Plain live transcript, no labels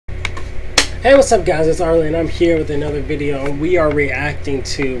Hey, what's up guys, it's Arlen and I'm here with another video and we are reacting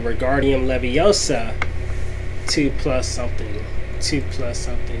to Wingardium Leviosa 2 plus something, 2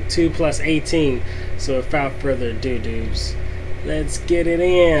 plus 18. So without further ado, dudes, let's get it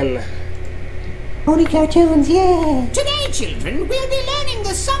in. Pony cartoons, yeah! Today, children, we'll be learning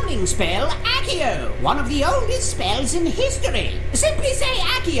the summoning spell, Accio, one of the oldest spells in history. Simply say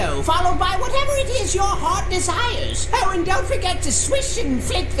Accio, followed by whatever it is your heart desires. Oh, and don't forget to swish and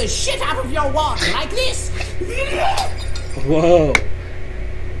flick the shit out of your wand like this. Whoa.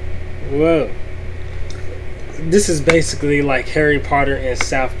 Whoa. This is basically like Harry Potter and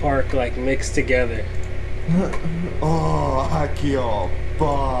South Park, like, mixed together. Oh, Accio.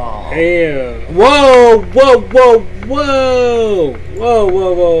 Hell. Whoa, whoa, whoa, whoa. Whoa,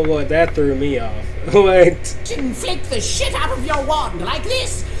 whoa, whoa, whoa. That threw me off. What? And flick the shit out of your wand like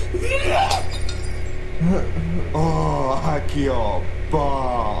this. Oh, Accio.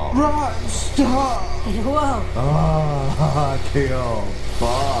 Right, stop. Whoa! Ah, Accio.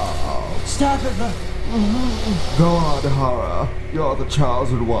 Stop it, Go on, Hara. You're the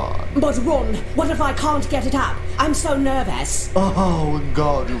chosen one. But Ron, what if I can't get it up? I'm so nervous. Oh,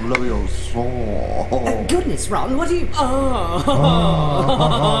 Wingardium Leviosa. Goodness, Ron, what are you...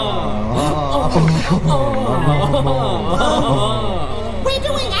 We're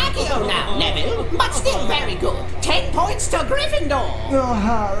doing Accio now, Neville, but still very good. 10 points to Gryffindor. Oh,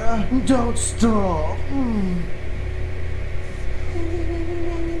 Hara, don't stop.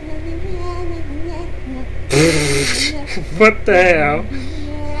 What the hell?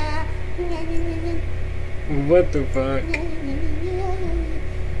 What the fuck?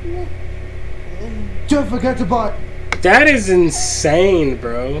 Don't forget to buy. That is insane,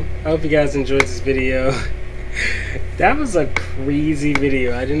 bro. I hope you guys enjoyed this video. That was a crazy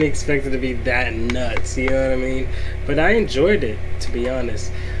video. I didn't expect it to be that nuts, you know what I mean? But I enjoyed it, to be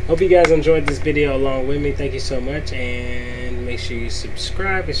honest. Hope you guys enjoyed this video along with me. Thank you so much, and make sure you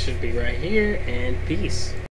subscribe. It should be right here, and peace.